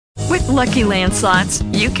Lucky Land Slots,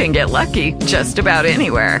 you can get lucky just about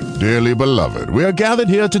anywhere. Dearly beloved, we are gathered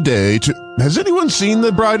here today to... Has anyone seen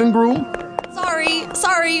the bride and groom?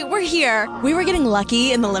 Sorry, we're here. We were getting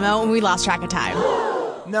lucky in the limo and we lost track of time.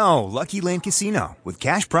 No, Lucky Land Casino, with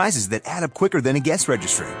cash prizes that add up quicker than a guest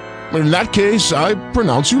registry. In that case, I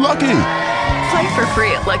pronounce you lucky. Play for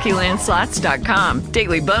free at LuckyLandSlots.com.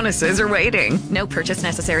 Daily bonuses are waiting. No purchase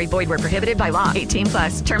necessary. Void where prohibited by law. 18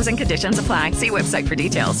 plus. Terms and conditions apply. See website for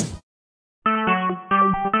details.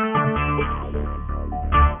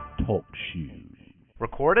 Talk shoes.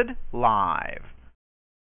 Recorded live.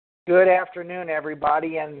 Good afternoon,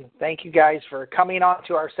 everybody, and thank you guys for coming on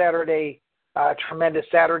to our Saturday, Tremendous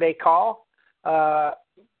Saturday call.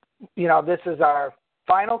 This is our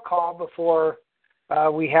final call before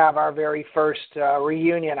we have our very first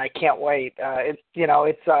reunion. I can't wait.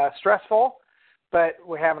 It's stressful, but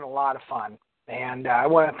we're having a lot of fun. And I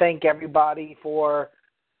want to thank everybody for,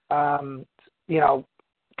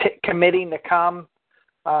 committing to come.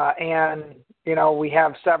 We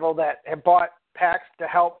have several that have bought packs to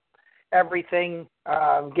help everything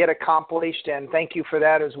get accomplished, and thank you for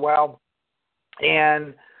that as well.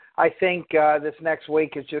 And I think this next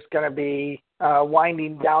week is just going to be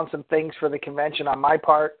winding down some things for the convention on my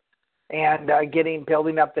part, and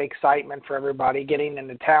building up the excitement for everybody getting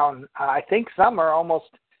into town. I think some are almost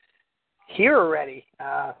here already.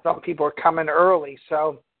 Some people are coming early,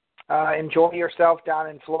 so enjoy yourself down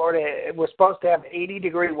in Florida. It was supposed to have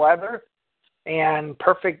 80-degree weather and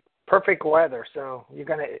perfect weather, so you're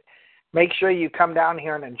going to make sure you come down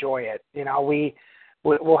here and enjoy it.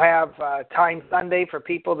 We'll have time Sunday for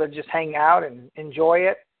people to just hang out and enjoy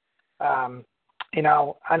it.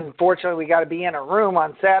 Unfortunately, we got to be in a room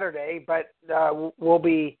on Saturday, but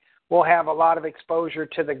we'll have a lot of exposure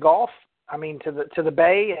to the Gulf. To the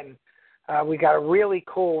Bay, and we got a really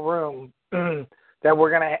cool room that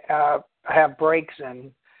we're going to have breaks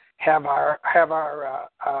and have our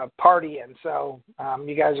party in. So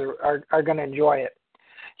you guys are going to enjoy it.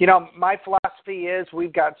 My philosophy is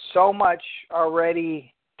we've got so much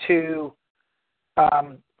already to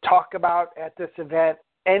talk about at this event.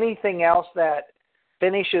 Anything else that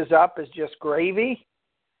finishes up is just gravy,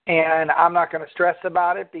 and I'm not going to stress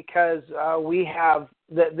about it because we have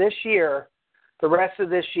this year, the rest of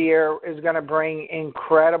this year is going to bring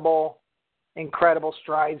incredible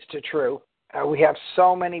strides to True. We have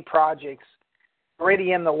so many projects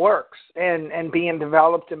already in the works and being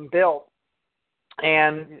developed and built.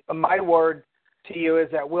 And my word to you is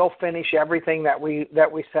that we'll finish everything that we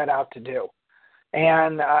set out to do.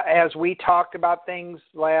 And as we talked about things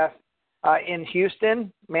last in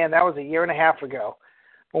Houston, man, that was a year and a half ago,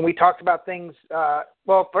 when we talked about things,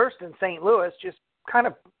 first in St. Louis, just kind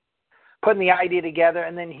of putting the idea together,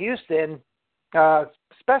 and then Houston,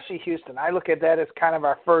 especially Houston. I look at that as kind of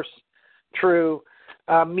our first true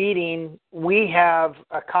meeting. We have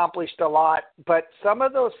accomplished a lot, but some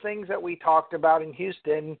of those things that we talked about in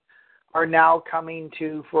Houston are now coming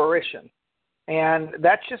to fruition. And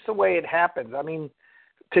that's just the way it happens.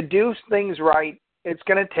 To do things right, it's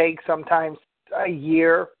going to take sometimes a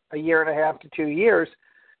year and a half to 2 years,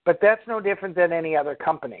 but that's no different than any other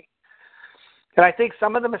company. And I think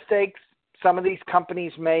some of the mistakes some of these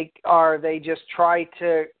companies make are they just try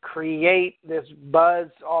to create this buzz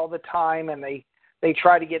all the time, and they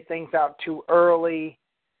try to get things out too early,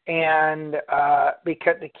 and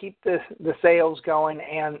because to keep the sales going,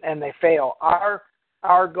 and they fail.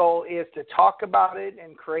 Our goal is to talk about it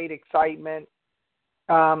and create excitement,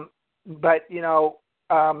 but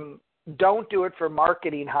don't do it for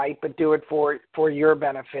marketing hype, but do it for your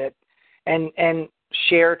benefit, and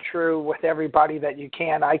share True with everybody that you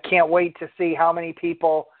can. I can't wait to see how many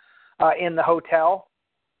people in the hotel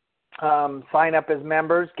sign up as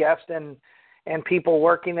members, guests, and people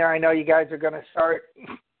working there. I know you guys are going to start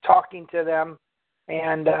talking to them,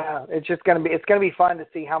 and it's going to be fun to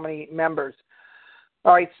see how many members.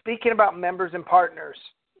 All right, speaking about members and partners,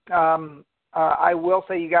 I will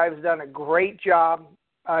say you guys have done a great job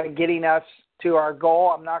getting us to our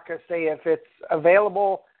goal. I'm not going to say if it's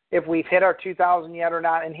available, if we've hit our 2,000 yet or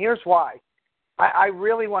not, and here's why. I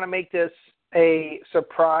really want to make this a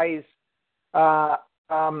surprise, good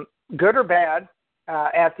or bad,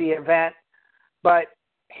 at the event, but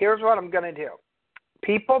here's what I'm going to do.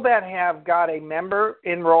 People that have got a member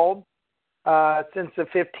enrolled since the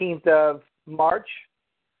 15th of March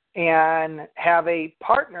and have a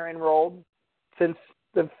partner enrolled since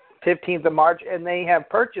the 15th of March, and they have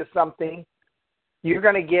purchased something, you're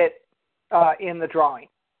going to get in the drawing.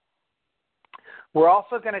 We're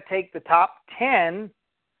also going to take the top 10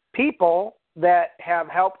 people that have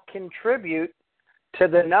helped contribute to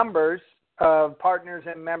the numbers of partners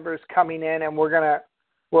and members coming in, and we're gonna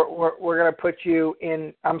put you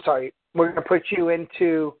in. We're gonna put you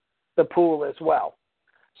into the pool as well.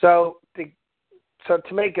 So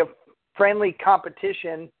to make a friendly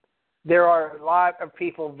competition, there are a lot of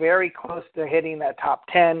people very close to hitting that top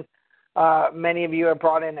 10. Many of you have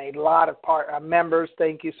brought in a lot of members.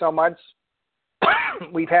 Thank you so much.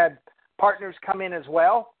 We've had partners come in as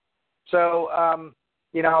well. So,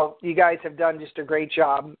 you guys have done just a great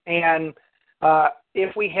job. And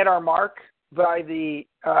if we hit our mark by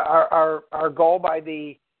our goal by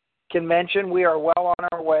the convention, we are well on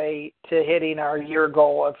our way to hitting our year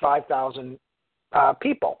goal of 5,000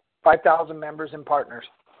 people, 5,000 members and partners.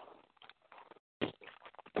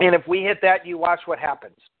 And if we hit that, you watch what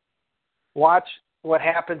happens. Watch what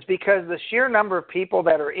happens, because the sheer number of people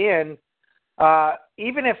that are in,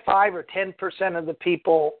 even if 5 or 10% of the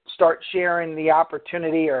people start sharing the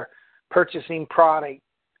opportunity or purchasing product,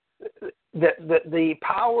 the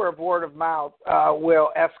power of word of mouth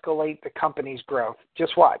will escalate the company's growth.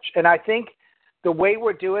 Just watch. And I think the way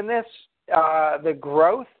we're doing this, the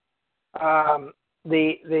growth,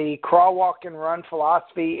 the crawl, walk, and run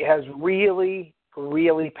philosophy has really,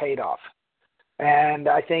 really paid off. And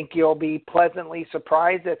I think you'll be pleasantly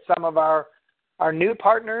surprised at some of our new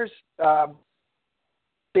partners,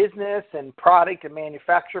 business and product and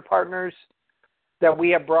manufacturer partners that we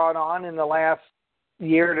have brought on in the last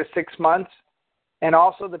year to 6 months, and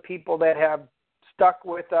also the people that have stuck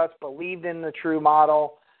with us, believed in the True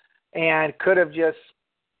model, and could have just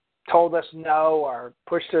told us no or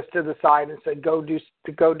pushed us to the side and said, go do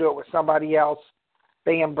it with somebody else.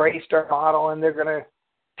 They embraced our model, and they're going to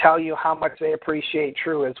tell you how much they appreciate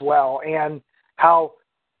True as well, and how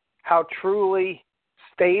truly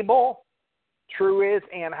stable True is,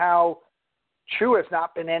 and how True has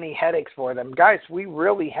not been any headaches for them. Guys, we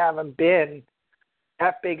really haven't been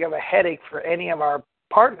that big of a headache for any of our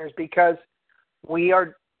partners, because we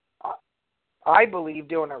are, I believe,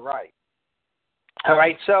 doing it right. All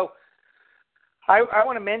right, so I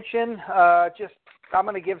want to mention I'm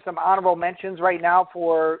going to give some honorable mentions right now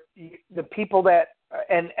for the people that,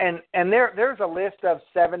 and there's a list of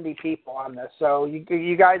 70 people on this, so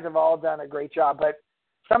you guys have all done a great job, but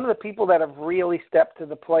some of the people that have really stepped to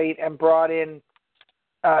the plate and brought in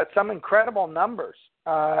some incredible numbers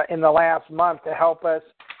in the last month to help us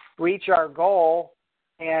reach our goal,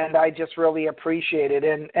 and I just really appreciate it.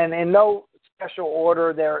 And in no special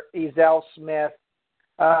order, there Ezell Smith,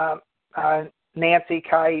 Nancy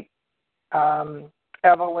Kite,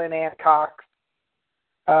 Evelyn Ancock,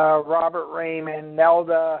 Robert Raymond,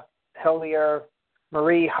 Nelda Hillier,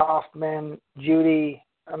 Marie Hoffman, Judy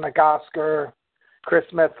McOsker, Chris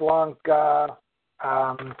Smith-Lunk,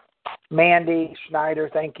 Mandy Schneider,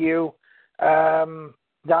 thank you, Donna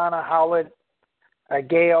Howlett,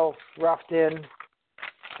 Gail Ruffton,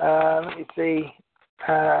 let me see,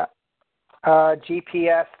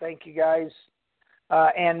 GPS, thank you guys,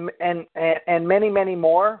 and many, many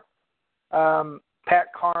more,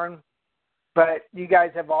 Pat Karn, but you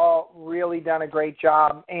guys have all really done a great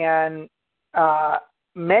job, and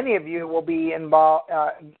many of you will be involved,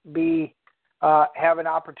 have an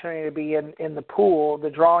opportunity to be in the pool, the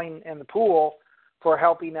drawing in the pool, for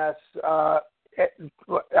helping us,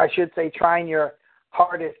 I should say, trying your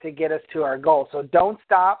hardest to get us to our goal. So don't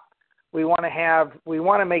stop. We want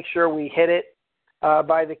to make sure we hit it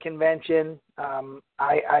by the convention.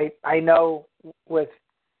 I know with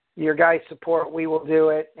your guys' support, we will do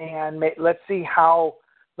it, and let's see how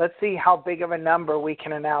big of a number we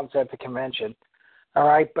can announce at the convention. All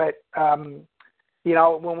right, but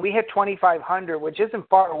when we hit 2,500, which isn't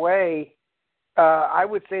far away, I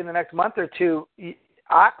would say in the next month or two,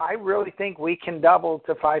 I really think we can double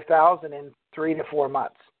to 5,000 in 3 to 4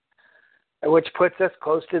 months, which puts us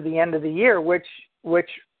close to the end of the year, which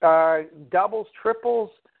doubles, triples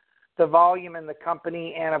the volume in the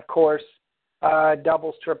company, and of course,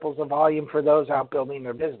 doubles, triples the volume for those out building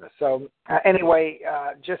their business. So anyway,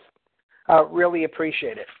 just really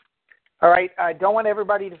appreciate it. All right, I don't want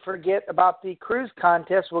everybody to forget about the cruise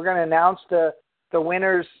contest. We're going to announce the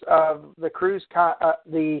winners of the cruise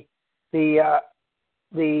the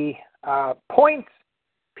points,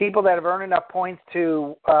 people that have earned enough points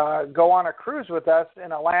to go on a cruise with us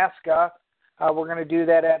in Alaska. We're going to do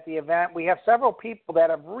that at the event. We have several people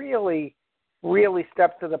that have really, really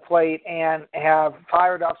stepped to the plate and have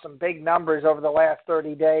fired off some big numbers over the last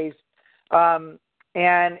 30 days. And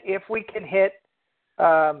if we can hit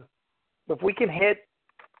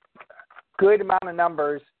good amount of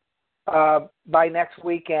numbers by next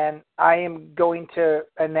weekend, I am going to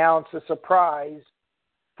announce a surprise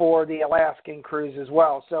for the Alaskan cruise as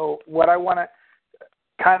well. So what I want to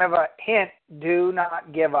kind of a hint, do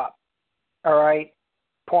not give up. All right?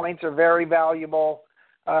 Points are very valuable.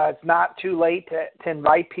 It's not too late to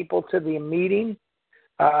invite people to the meeting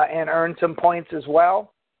and earn some points as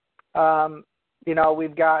well.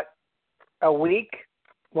 We've got a week.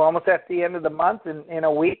 We're almost at the end of the month in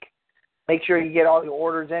a week. Make sure you get all your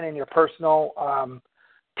orders in your personal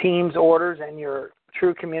team's orders and your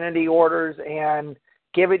True Community orders, and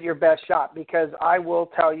give it your best shot, because I will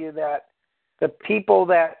tell you that the people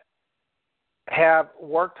that have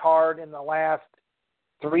worked hard in the last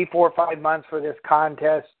 3, 4, 5 months for this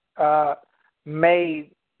contest may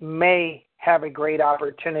have a great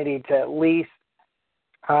opportunity to at least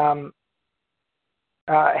have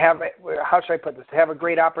a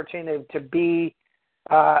great opportunity to be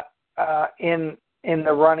in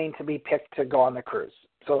the running to be picked to go on the cruise.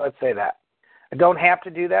 So let's say that. I don't have to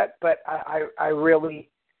do that, but I really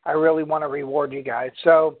want to reward you guys.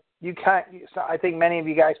 So I think many of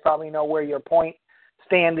you guys probably know where your point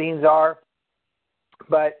standings are,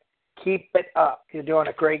 but keep it up. You're doing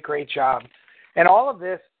a great job. And all of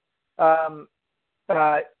this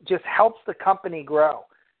just helps the company grow,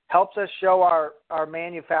 helps us show our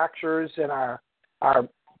manufacturers and our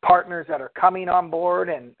partners that are coming on board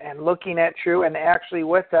and looking at True and actually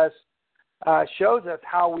with us, shows us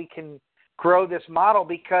how we can grow this model,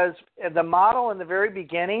 because the model in the very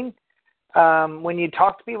beginning, when you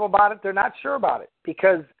talk to people about it, they're not sure about it,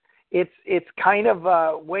 because it's kind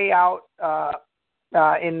of way out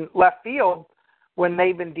in left field when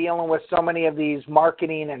they've been dealing with so many of these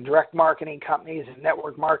marketing and direct marketing companies and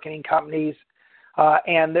network marketing companies,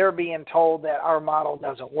 and they're being told that our model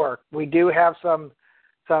doesn't work. We do have some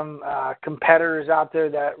competitors out there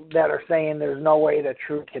that are saying there's no way that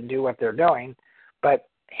True can do what they're doing, but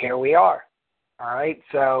here we are. All right.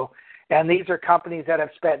 So, and these are companies that have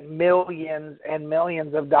spent millions and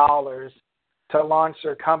millions of dollars to launch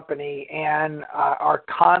their company and are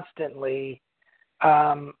constantly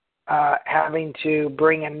having to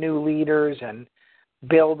bring in new leaders and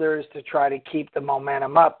builders to try to keep the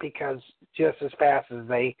momentum up, because just as fast as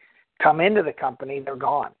they come into the company, they're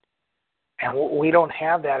gone. And we don't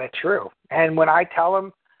have that at True. And when I tell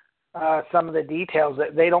them some of the details,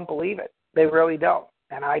 they don't believe it. They really don't.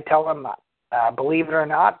 And I tell them, believe it or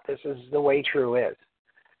not, this is the way True is.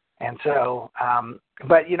 And so,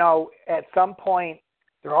 but at some point,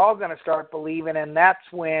 they're all going to start believing, and that's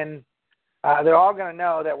when they're all going to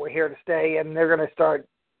know that we're here to stay, and they're going to start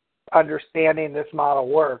understanding this model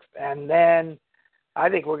works. And then I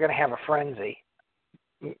think we're going to have a frenzy.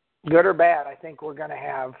 Good or bad, I think we're going to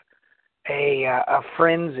have a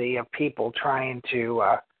frenzy of people trying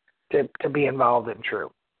to be involved in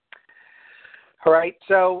True. All right,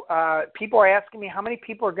 so people are asking me how many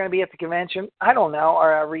people are going to be at the convention. I don't know.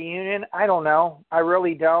 Or a reunion, I don't know. I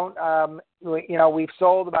really don't. We've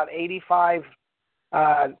sold about 85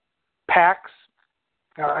 packs.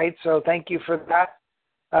 All right, so thank you for that.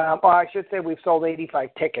 I should say we've sold 85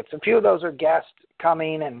 tickets. A few of those are guests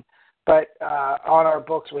coming, but on our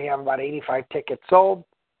books we have about 85 tickets sold,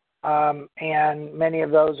 and many of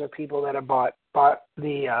those are people that have bought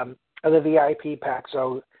the VIP pack.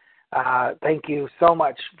 So thank you so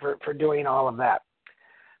much for doing all of that.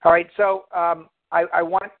 All right, so I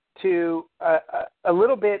want to a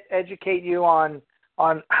little bit educate you on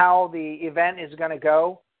how the event is going to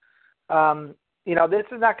go. This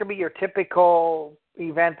is not going to be your typical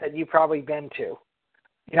event that you've probably been to.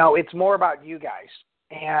 It's more about you guys,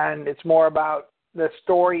 and it's more about the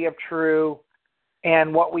story of True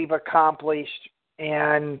and what we've accomplished,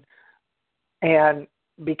 and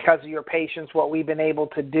because of your patience, what we've been able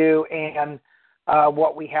to do, and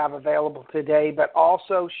what we have available today, but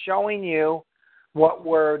also showing you what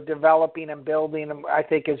we're developing and building, I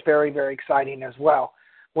think is very, very exciting as well.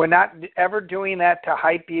 We're not ever doing that to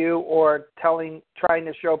hype you or trying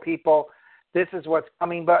to show people this is what's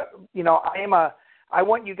coming, but I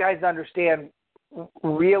want you guys to understand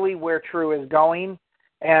really where True is going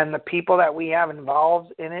and the people that we have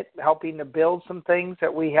involved in it, helping to build some things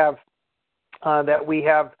that we have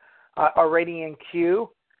already in queue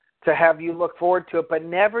to have you look forward to it, but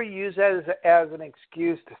never use it as an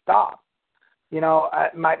excuse to stop.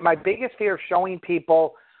 My biggest fear of showing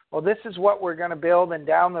people, well, this is what we're going to build, and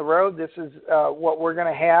down the road, this is what we're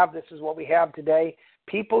going to have. This is what we have today.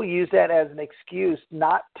 People use that as an excuse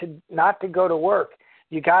not to go to work.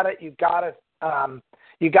 You gotta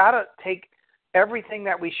take everything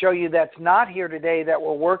that we show you that's not here today that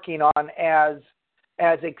we're working on as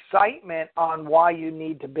excitement on why you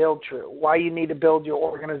need to build True, why you need to build your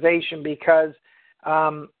organization, because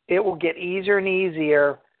it will get easier and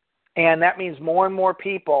easier, and that means more and more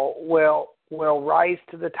people will rise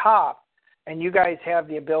to the top and you guys have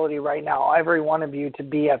the ability right now, every one of you, to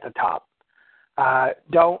be at the top.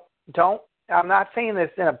 Don't. I'm not saying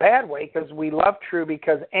this in a bad way, because we love True,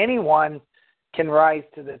 because anyone can rise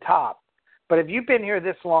to the top. But if you've been here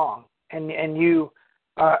this long and you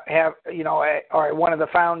are one of the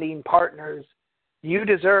founding partners, you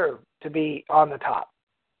deserve to be on the top.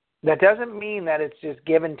 That doesn't mean that it's just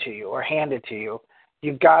given to you or handed to you.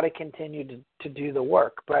 You've got to continue to do the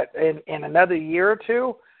work. But in another year or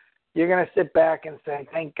two, you're going to sit back and say,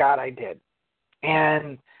 thank God I did.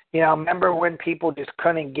 And, remember when people just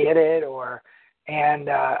couldn't get it?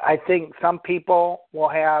 I think some people will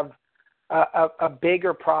have a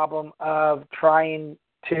bigger problem of trying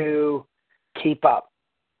to keep up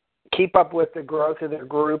with the growth of their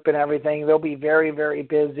group and everything. They'll be very, very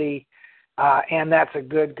busy, and that's a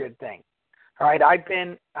good thing. All right, I've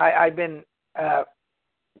been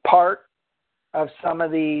part of some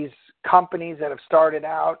of these companies that have started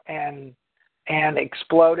out and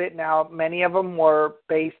exploded. Now, many of them were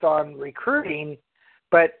based on recruiting,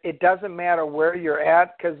 but it doesn't matter where you're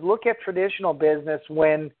at, because look at traditional business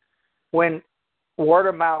when word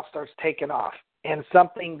of mouth starts taking off and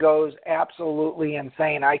something goes absolutely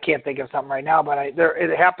insane. I can't think of something right now, but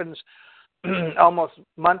it happens almost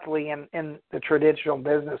monthly in the traditional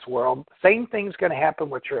business world. Same thing's going to happen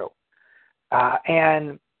with True. What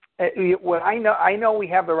I know we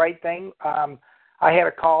have the right thing. I had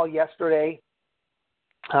a call yesterday.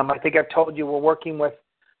 I think I've told you we're working with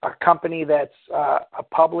a company that's a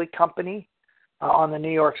public company on the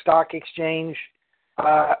New York Stock Exchange,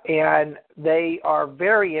 and they are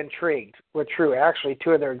very intrigued with True. Actually,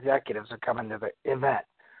 2 of their executives are coming to the event,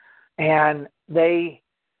 and they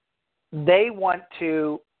want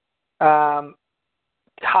to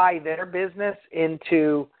tie their business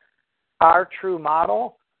into our True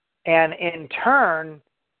model, and in turn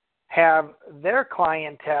have their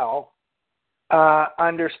clientele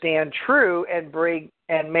understand True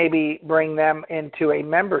and maybe bring them into a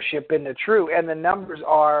membership into True, and the numbers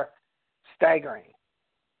are staggering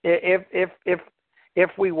if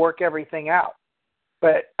we work everything out.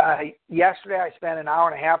 But yesterday I spent an hour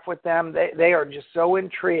and a half with them. They are just so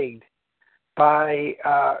intrigued by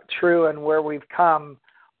True and where we've come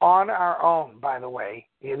on our own, by the way.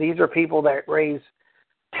 These are people that raise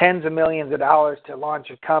tens of millions of dollars to launch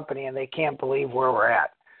a company, and they can't believe where we're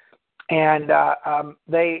at. And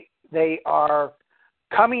they are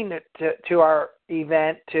coming to our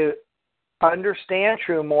event to understand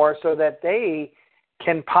True more, so that they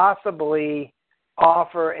can possibly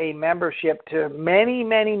offer a membership to many,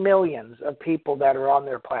 many millions of people that are on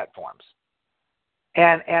their platforms.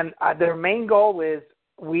 And their main goal is,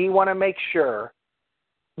 we want to make sure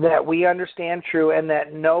that we understand True and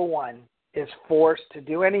that no one is forced to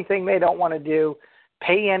do anything they don't want to do,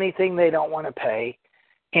 pay anything they don't want to pay,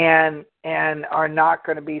 and are not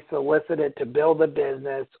going to be solicited to build a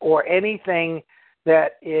business or anything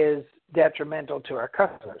that is detrimental to our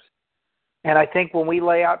customers. And I think when we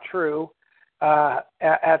lay out True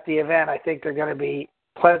at the event, I think they're going to be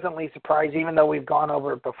pleasantly surprised, even though we've gone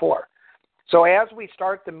over it before. So as we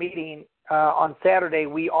start the meeting on Saturday,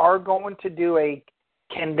 we are going to do a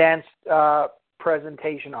condensed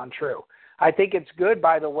presentation on True. I think it's good,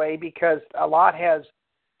 by the way, because a lot has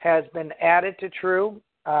been added to True,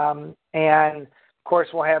 and of course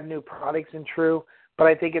we'll have new products in True. But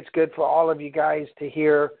I think it's good for all of you guys to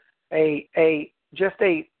hear just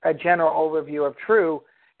a general overview of True,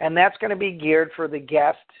 and that's going to be geared for the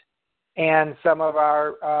guests and some of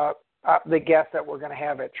our the guests that we're going to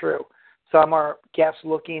have at True. Some are guests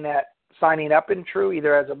looking at signing up in True,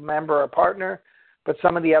 either as a member or a partner, but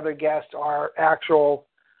some of the other guests are actual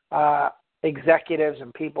executives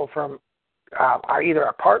and people from are either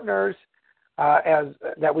our partners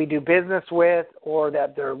that we do business with, or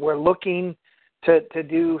that we're looking to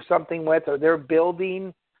do something with, or they're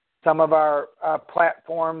building some of our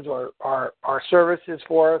platforms or our services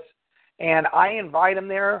for us. And I invite them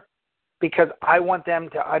there because I want them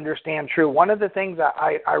to understand True. One of the things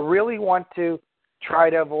I really want to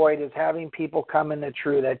try to avoid is having people come into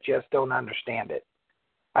True that just don't understand it.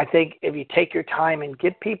 I think if you take your time and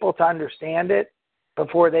get people to understand it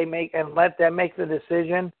before they make, and let them make the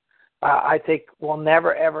decision, I think we'll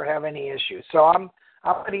never, ever have any issues. So I'm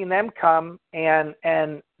letting them come and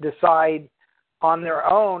decide on their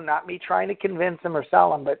own, not me trying to convince them or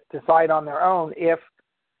sell them, but decide on their own if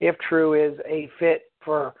True is a fit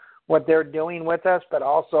for what they're doing with us, but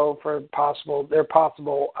also for their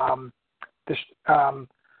possible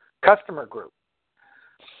customer group.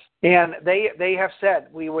 And they have said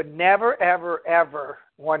we would never, ever, ever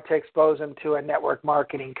want to expose them to a network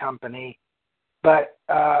marketing company, but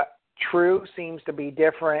Tru seems to be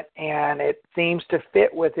different, and it seems to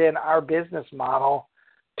fit within our business model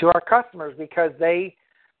to our customers because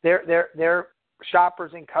their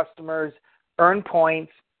shoppers and customers earn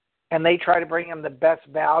points, and they try to bring them the best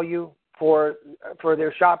value for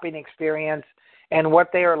their shopping experience. And what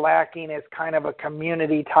they are lacking is kind of a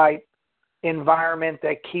community type environment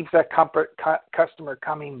that keeps a customer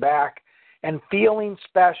coming back and feeling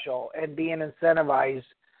special and being incentivized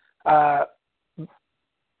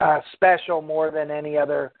special more than any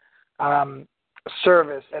other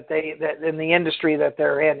service that in the industry that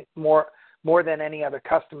they're in more than any other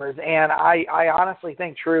customers. And I honestly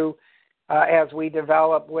think Tru, as we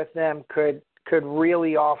develop with them, could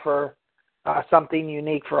really offer something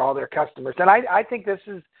unique for all their customers. And I think this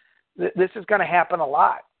is going to happen a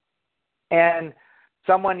lot. And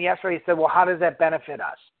someone yesterday said, well, how does that benefit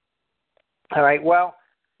us? All right, well,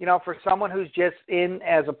 for someone who's just in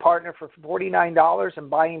as a partner for $49 and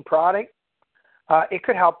buying product, it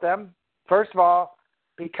could help them. First of all,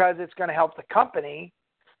 because it's going to help the company,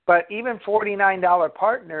 but even $49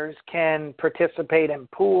 partners can participate in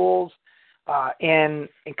pools, in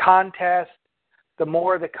contests. The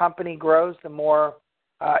more the company grows, the more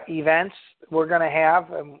events we're going to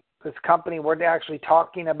have. And this company, we're actually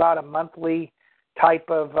talking about a monthly type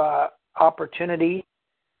of opportunity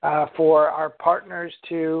for our partners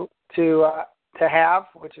to have,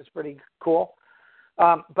 which is pretty cool.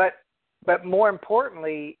 But more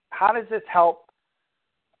importantly, how does this help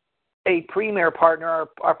a premier partner,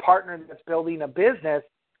 our partner that's building a business?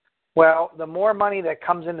 Well, the more money that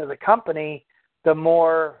comes into the company, the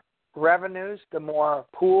more revenues, the more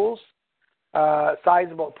pools,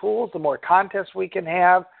 sizable pools, the more contests we can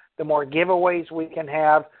have, the more giveaways we can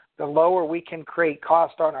have, the lower we can create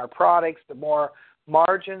cost on our products, the more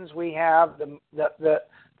margins we have,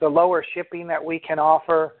 the lower shipping that we can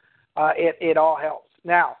offer. It all helps.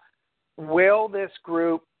 Now, will this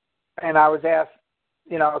group, and I was asked,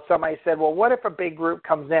 somebody said, well, what if a big group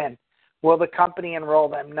comes in? Will the company enroll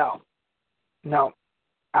them? No.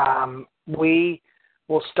 We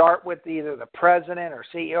will start with either the president or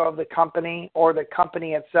CEO of the company or the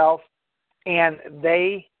company itself, and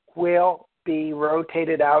they will be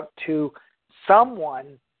rotated out to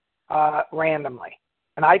someone randomly.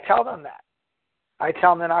 And I tell them that. I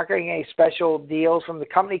tell them they're not going to get any special deals from the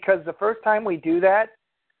company, because the first time we do that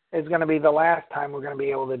is going to be the last time we're going to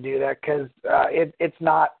be able to do that, because it's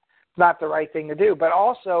not the right thing to do. But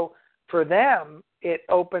also for them, it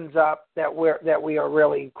opens up that we are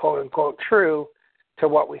really quote unquote true to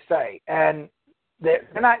what we say, and they're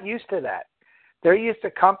not used to that. They're used to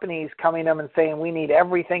companies coming to them and saying we need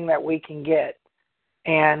everything that we can get,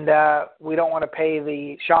 and we don't want to pay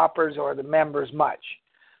the shoppers or the members much.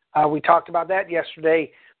 We talked about that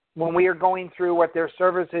yesterday when we were going through what their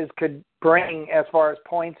services could bring as far as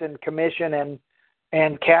points and commission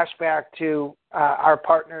and cash back to our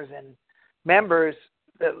partners and members.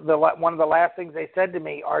 One of the last things they said to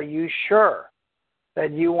me, are you sure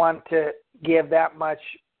that you want to give that much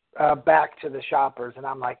back to the shoppers? And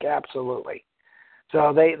I'm like, absolutely.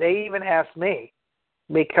 So they even asked me,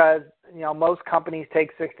 because most companies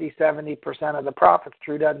take 60-70% of the profits.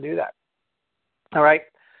 Tru doesn't do that. All right.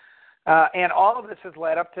 And all of this has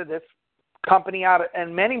led up to this company out,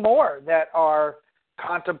 and many more that are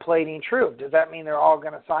contemplating Tru. Does that mean they're all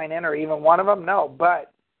going to sign in, or even one of them? No,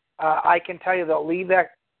 but I can tell you they'll leave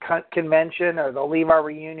that convention, or they'll leave our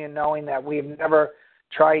reunion knowing that we've never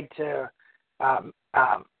tried to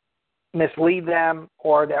mislead them,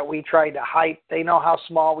 or that we tried to hype. They know how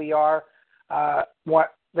small we are.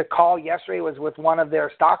 What the call yesterday was with one of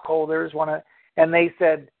their stockholders, and they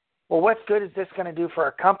said, well, what good is this going to do for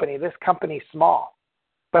our company? This company's small.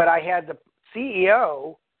 But I had the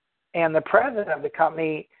CEO and the president of the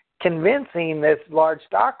company convincing this large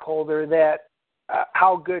stockholder that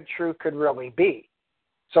how good Tru could really be.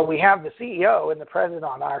 So we have the CEO and the president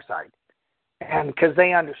on our side, and because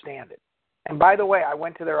they understand it. And by the way, I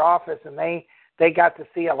went to their office, and they got to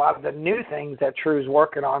see a lot of the new things that Tru's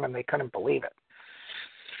working on, and they couldn't believe it.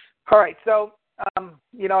 All right, so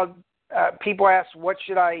people ask, what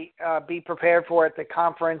should I be prepared for at the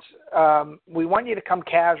conference? We want you to come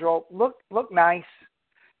casual, look nice,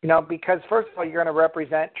 because first of all, you're going to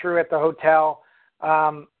represent Tru at the hotel.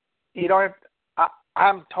 You don't have.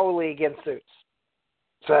 I'm totally against suits,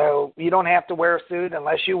 so you don't have to wear a suit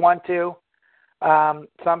unless you want to.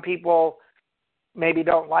 Some people maybe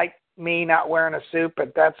don't like me not wearing a suit,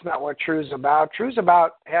 but that's not what Tru's about. Tru's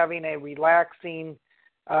about having a relaxing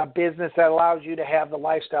business that allows you to have the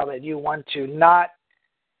lifestyle that you want to, not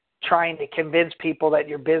trying to convince people that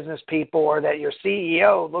you're business people or that your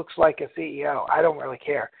CEO looks like a CEO. I don't really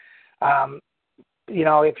care.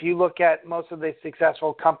 if you look at most of the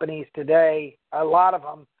successful companies today, a lot of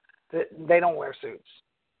them, they don't wear suits.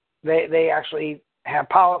 They actually have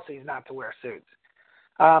policies not to wear suits.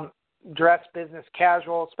 Dress business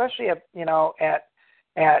casual, especially at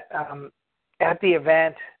the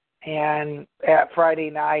event and at Friday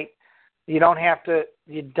night. You don't have to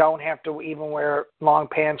even wear long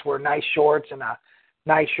pants. Wear nice shorts and a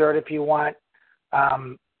nice shirt if you want.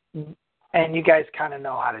 And you guys kind of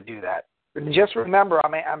know how to do that. Just remember,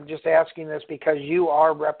 I'm just asking this because you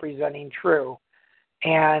are representing Tru,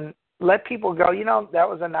 and let people go.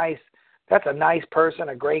 That's a nice person,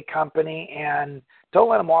 a great company, and don't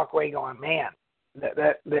let them walk away going, man,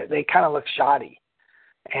 that they kind of look shoddy.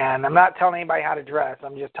 And I'm not telling anybody how to dress.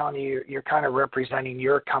 I'm just telling you you're kind of representing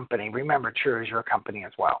your company. Remember, Tru is your company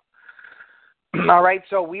as well. All right,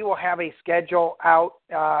 so we will have a schedule out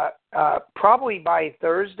probably by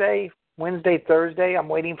Wednesday, Thursday. I'm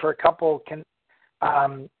waiting for a couple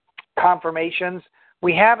confirmations.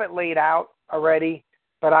 We have it laid out already,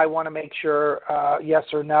 but I want to make sure yes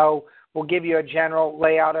or no. We'll give you a general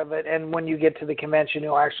layout of it, and when you get to the convention,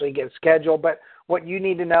 you'll actually get scheduled. But what you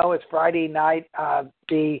need to know is Friday night,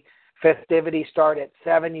 the festivities start at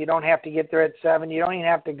 7. You don't have to get there at 7. You don't even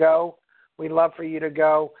have to go. We'd love for you to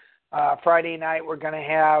go. Friday night, we're going to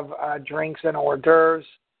have drinks and hors d'oeuvres.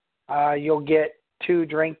 You'll get 2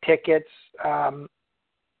 drink tickets and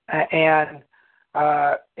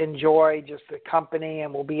enjoy just the company,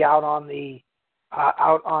 and we'll be out on the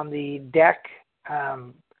deck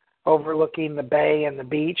overlooking the bay and the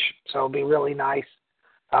beach, so it'll be really nice.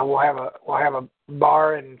 We'll have a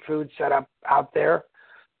bar and food set up out there.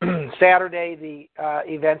 Saturday, the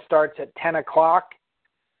event starts at 10 o'clock.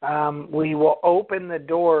 We will open the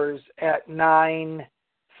doors at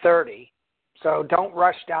 9:30. So don't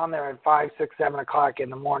rush down there at 5, 6, 7 o'clock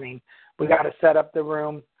in the morning. We got to set up the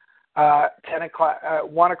room. 10 o'clock,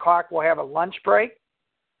 1 o'clock, we'll have a lunch break,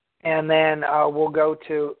 and then we'll go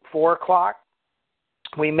to 4 o'clock.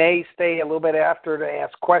 We may stay a little bit after to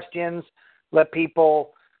ask questions, let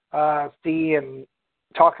people see and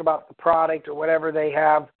talk about the product or whatever they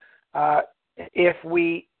have. If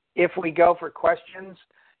we go for questions,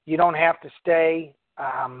 you don't have to stay.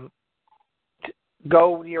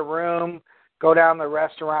 Go to your room, go down to the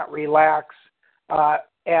restaurant, relax.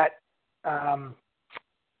 At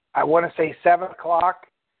I want to say 7 o'clock,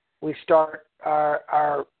 we start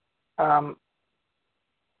our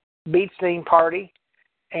beach theme party,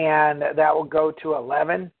 and that will go to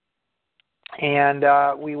 11. And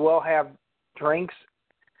we will have drinks,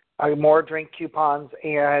 more drink coupons,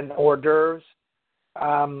 and hors d'oeuvres.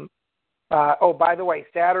 By the way,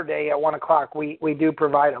 Saturday at 1 o'clock, we do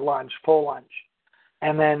provide a lunch, full lunch.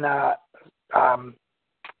 And then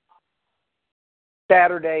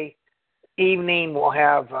Saturday evening, we'll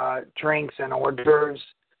have drinks and hors d'oeuvres,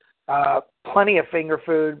 plenty of finger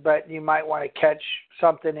food, but you might want to catch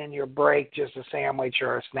something in your break, just a sandwich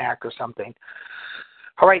or a snack or something.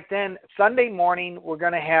 All right, then Sunday morning, we're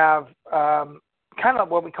going to have kind of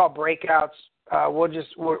what we call breakouts.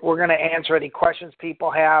 We're going to answer any questions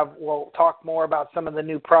people have. We'll talk more about some of the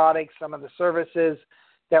new products, some of the services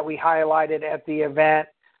that we highlighted at the event.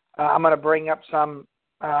 I'm going to bring up some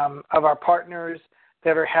of our partners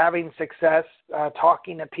that are having success,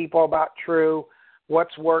 talking to people about Tru,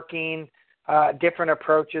 what's working, different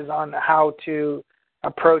approaches on how to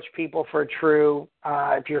approach people for Tru.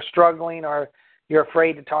 If you're struggling or you're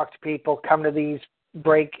afraid to talk to people, come to these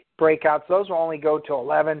breakouts. Those will only go to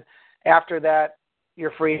 11. After that,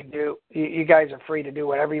 you're free to do. You guys are free to do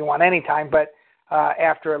whatever you want anytime. But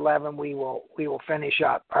after 11, we will finish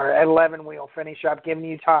up. Or at 11, we will finish up, giving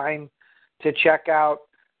you time to check out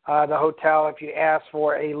the hotel. If you ask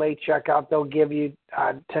for a late checkout, they'll give you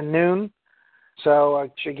to noon. So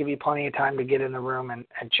it should give you plenty of time to get in the room and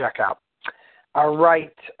check out. All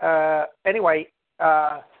right. Anyway,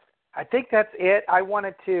 I think that's it. I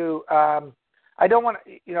wanted to. I don't want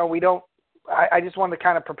to. We don't. I just wanted to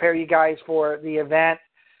kind of prepare you guys for the event.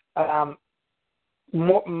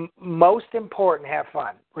 Most important, have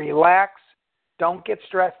fun. Relax. Don't get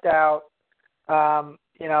stressed out.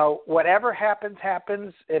 Whatever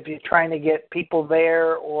happens. If you're trying to get people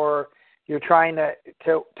there or you're trying to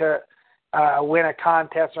win a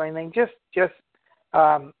contest or anything, just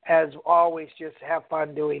as always, just have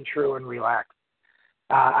fun doing Tru and relax.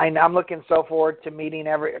 I'm looking so forward to meeting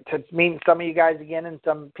some of you guys again and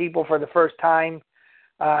some people for the first time.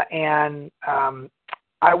 And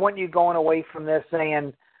I want you going away from this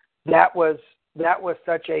saying that was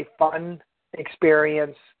such a fun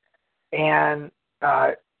experience, and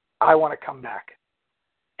I want to come back.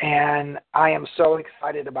 And I am so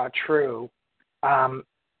excited about Tru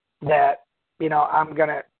that I'm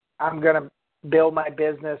gonna build my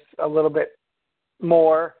business a little bit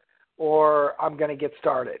more, or I'm gonna get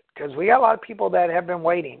started, because we got a lot of people that have been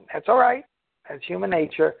waiting. That's all right. That's human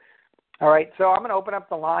nature. All right. So I'm gonna open up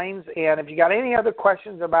the lines, and if you got any other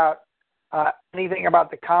questions about anything about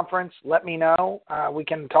the conference, let me know. We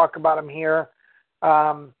can talk about them here.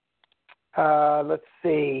 Let's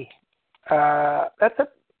see. That's it.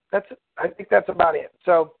 I think that's about it.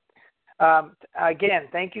 So, again,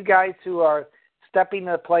 thank you guys who are stepping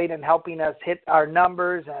to the plate and helping us hit our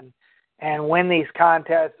numbers and win these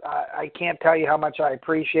contests. I can't tell you how much I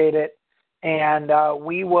appreciate it. And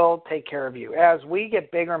we will take care of you. As we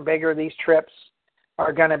get bigger and bigger, these trips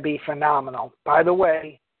are going to be phenomenal. By the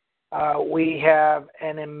way, we have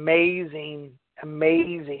an amazing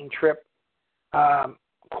trip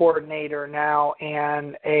coordinator now,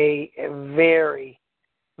 and a very,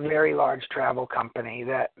 very large travel company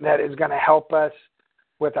that is going to help us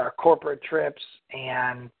with our corporate trips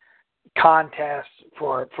and contests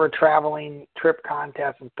for traveling, trip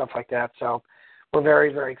contests and stuff like that. So we're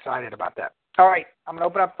very, very excited about that. All right, I'm going to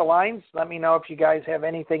open up the lines. Let me know if you guys have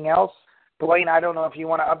anything else. Dwayne, I don't know if you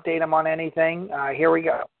want to update them on anything. Here we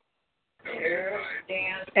go.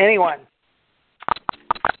 Anyone?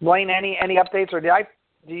 Dwayne, any updates, or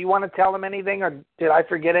do you want to tell them anything, or did I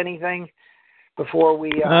forget anything before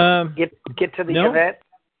we get to the event?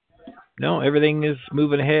 No, everything is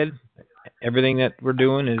moving ahead. Everything that we're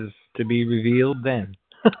doing is to be revealed then.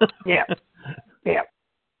 Yeah.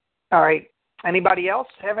 All right. Anybody else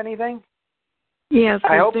have anything? Yes.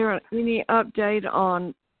 Is there any update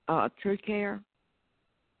on TRUCARE?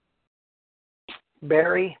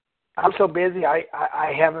 Barry? I'm so busy,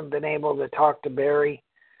 I haven't been able to talk to Barry.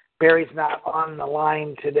 Barry's not on the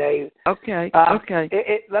line today. Okay.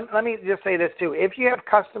 Let me just say this, too. If you have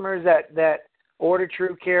customers that order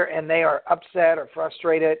TRUCARE and they are upset or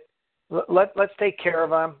frustrated, let's take care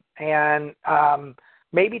of them, and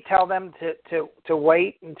maybe tell them to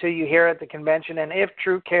wait until you hear at the convention. And if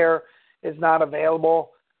TRUCARE is not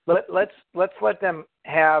available, let's let them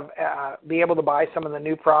be able to buy some of the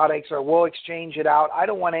new products, or we'll exchange it out. I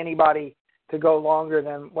don't want anybody to go longer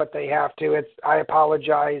than what they have to. I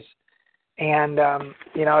apologize, and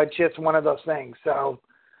it's just one of those things. So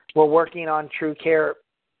we're working on TRUCARE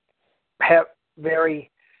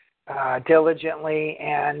very diligently,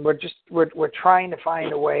 and we're trying to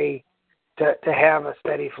find a way to have a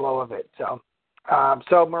steady flow of it. So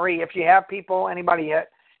Marie, if you have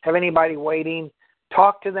anybody waiting,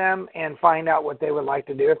 talk to them and find out what they would like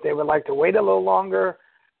to do. If they would like to wait a little longer,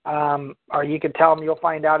 or you can tell them you'll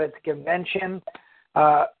find out at the convention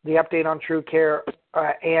the update on TRUCARE,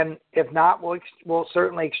 and if not, we'll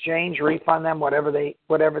certainly exchange, refund them whatever they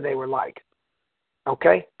would like.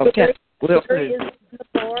 Okay. Okay. Barry is on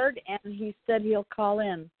the board, and he said he'll call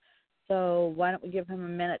in. So why don't we give him a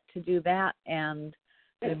minute to do that, and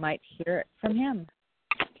we might hear it from him.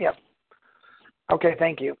 Yep. Okay.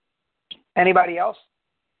 Thank you. Anybody else?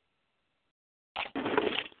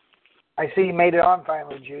 I see you made it on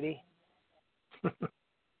finally, Judy.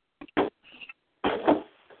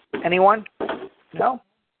 Anyone? No?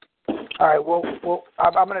 All right. Well,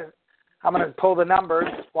 I'm gonna pull the numbers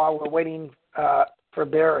while we're waiting for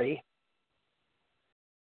Barry.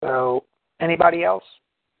 So, anybody else?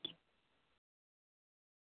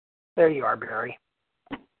 There you are, Barry.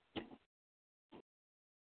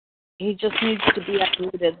 He just needs to be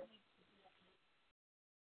uprooted.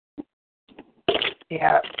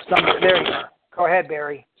 Yeah, there you are. Go ahead,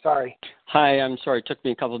 Barry. Sorry. Hi, I'm sorry. It took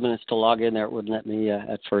me a couple of minutes to log in there. It wouldn't let me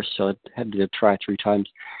at first, so I had to try 3 times.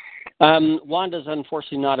 Wanda's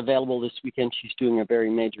unfortunately not available this weekend. She's doing a very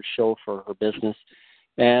major show for her business,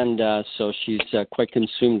 and so she's quite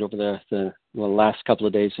consumed over the last couple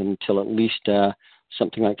of days until at least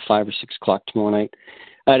something like 5 or 6 o'clock tomorrow night.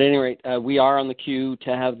 At any rate, we are on the queue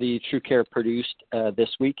to have the TRUCARE produced this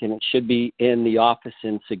week, and it should be in the office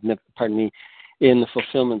in the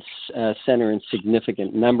fulfillment center in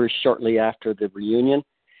significant numbers shortly after the reunion.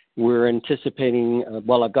 We're anticipating,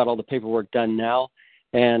 I've got all the paperwork done now,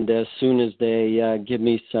 and as soon as they give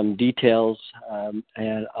me some details,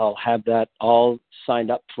 and I'll have that all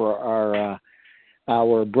signed up for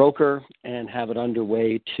our broker and have it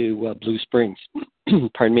underway to Blue Springs.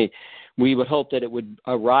 Pardon me. We would hope that it would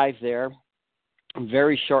arrive there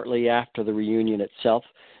very shortly after the reunion itself.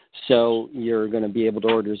 So you're going to be able to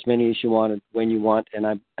order as many as you want and when you want, and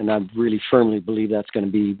I really firmly believe that's going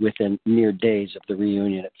to be within mere days of the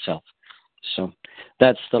reunion itself. So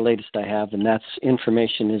that's the latest I have, and that's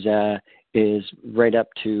information is right up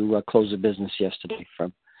to close of business yesterday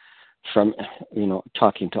from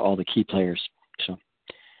talking to all the key players. So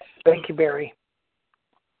thank you, Barry.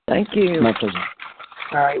 Thank you. My pleasure.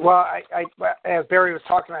 All right. Well, I as Barry was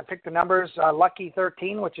talking, I picked the numbers. Lucky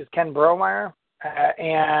 13, which is Ken Bromeyer,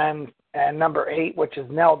 and number 8, which is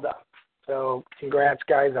Nelda. So congrats,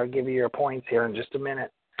 guys. I'll give you your points here in just a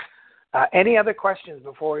minute. Any other questions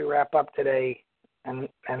before we wrap up today and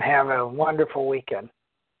have a wonderful weekend?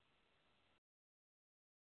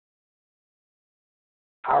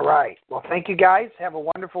 All right. Well, thank you, guys. Have a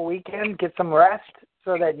wonderful weekend. Get some rest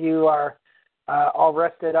so that you are all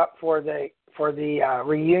rested up for the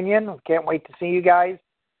reunion. Can't wait to see you guys.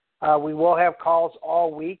 We will have calls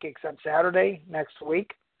all week except Saturday next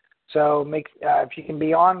week. So if you can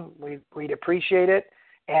be on, we'd appreciate it.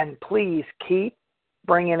 And please keep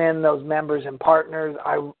bringing in those members and partners.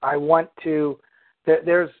 I want to say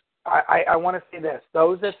this: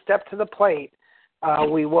 those that step to the plate,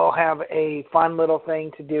 we will have a fun little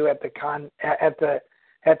thing to do at the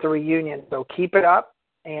reunion. So keep it up,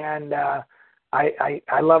 and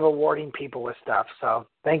I love awarding people with stuff. So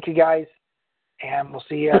thank you, guys, and we'll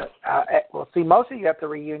see you. We'll see most of you at the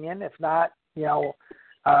reunion. If not, you'll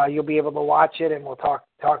be able to watch it, and we'll talk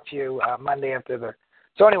to you Monday after the.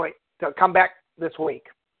 So anyway, so come back this week.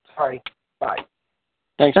 Sorry. Bye.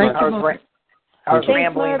 Thanks, Mark. I was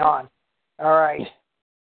rambling on. All right.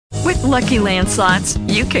 With Lucky Land Slots,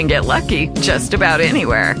 you can get lucky just about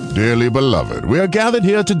anywhere. Dearly beloved, we are gathered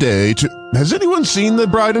here today to... Has anyone seen the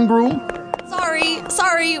bride and groom?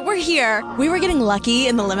 Sorry, we're here. We were getting lucky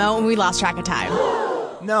in the limo and we lost track of time.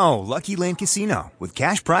 No, Lucky Land Casino, with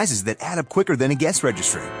cash prizes that add up quicker than a guest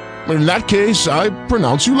registry. In that case, I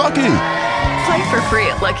pronounce you lucky. Play for free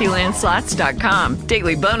at LuckyLandSlots.com.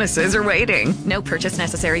 Daily bonuses are waiting. No purchase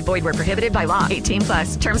necessary. Void where prohibited by law.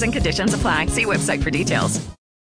 18+. Terms and conditions apply. See website for details.